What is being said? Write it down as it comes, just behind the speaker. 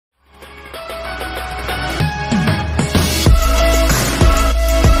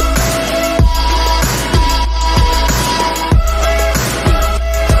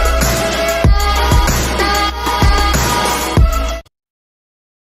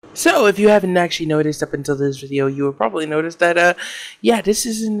So, if you haven't actually noticed up until this video, you will probably notice that, yeah, this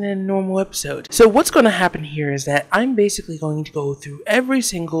isn't a normal episode. So, what's going to happen here is that I'm basically going to go through every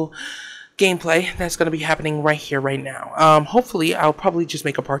single gameplay that's going to be happening right here, right now. Hopefully, I'll probably just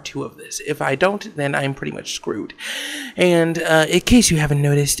make a part 2 of this. If I don't, then I'm pretty much screwed. And, in case you haven't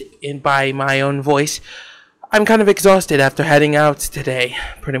noticed by my own voice, I'm kind of exhausted after heading out today,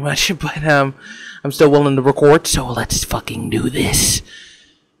 pretty much. But, I'm still willing to record, so let's fucking do this.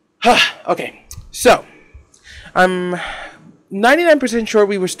 Okay, so I'm 99% sure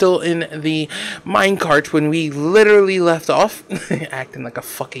we were still in the minecart when we literally left off, acting like a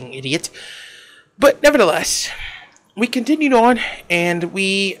fucking idiot. But nevertheless, we continued on, and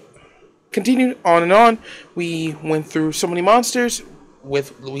we continued on and on. We went through so many monsters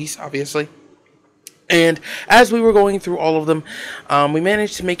with Luis, obviously. And as we were going through all of them, we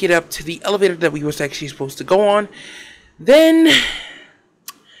managed to make it up to the elevator that we was actually supposed to go on. Then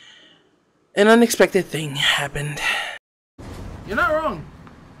an unexpected thing happened. You're not wrong.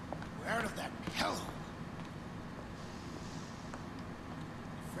 We're out of that hellhole.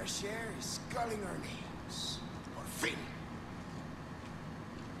 Fresh air is sculling our names. Por fin.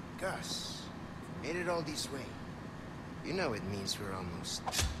 Gus, we made it all this way. You know it means we're almost...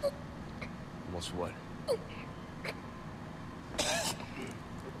 Almost what?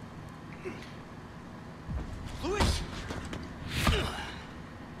 Luis!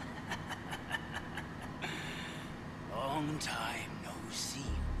 Long time no see,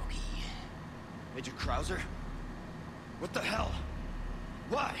 rookie. Major Krauser? What the hell?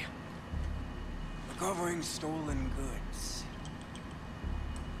 Why? Recovering stolen goods.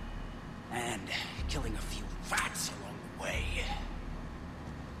 And killing a few rats along the way.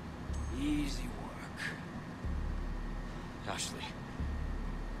 Easy work. Ashley,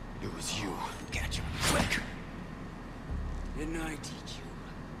 it was you. Catch him quick. Didn't I teach you?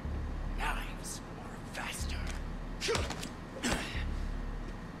 Knives are faster.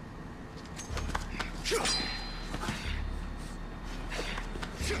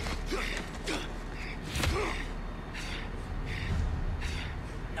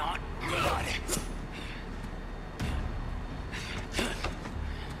 Not good.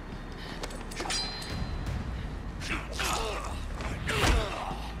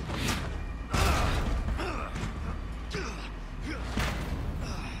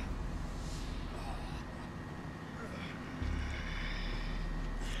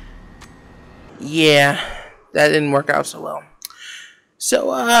 Yeah, that didn't work out so well. So,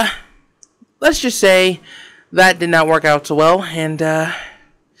 let's just say that did not work out so well, and,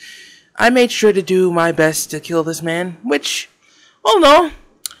 I made sure to do my best to kill this man, which, oh no,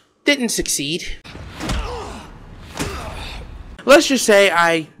 didn't succeed. Let's just say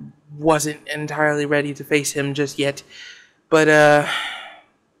I wasn't entirely ready to face him just yet, but,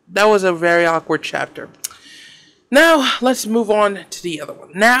 that was a very awkward chapter. Now, let's move on to the other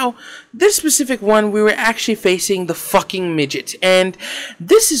one. Now, this specific one, we were actually facing the fucking midget, and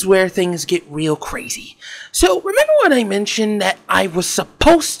this is where things get real crazy. So, remember when I mentioned that I was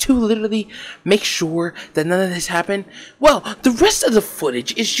supposed to literally make sure that none of this happened? Well, the rest of the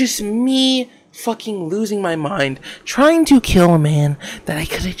footage is just me fucking losing my mind, trying to kill a man that I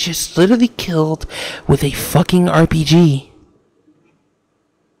could have just literally killed with a fucking RPG.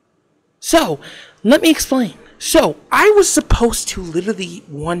 So, let me explain. So, I was supposed to literally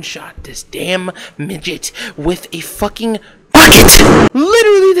one-shot this damn midget with a fucking bucket!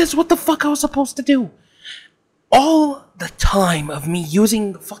 Literally, that's what the fuck I was supposed to do. All the time of me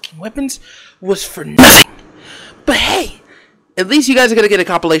using the fucking weapons was for nothing. But hey, at least you guys are gonna get a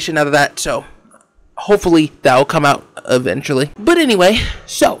compilation out of that, so hopefully that'll come out eventually. But anyway,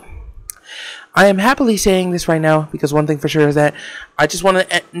 so I am happily saying this right now because one thing for sure is that I just want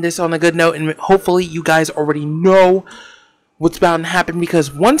to end this on a good note, and hopefully you guys already know what's about to happen,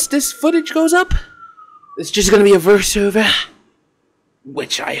 because once this footage goes up, it's just going to be a voiceover,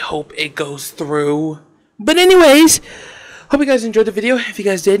 which I hope it goes through. But anyways, hope you guys enjoyed the video. If you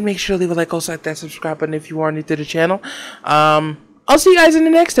guys did, make sure to leave a like, also hit that subscribe button if you are new to the channel. I'll see you guys in the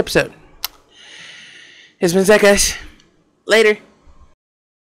next episode. It's been Zach, guys. Later.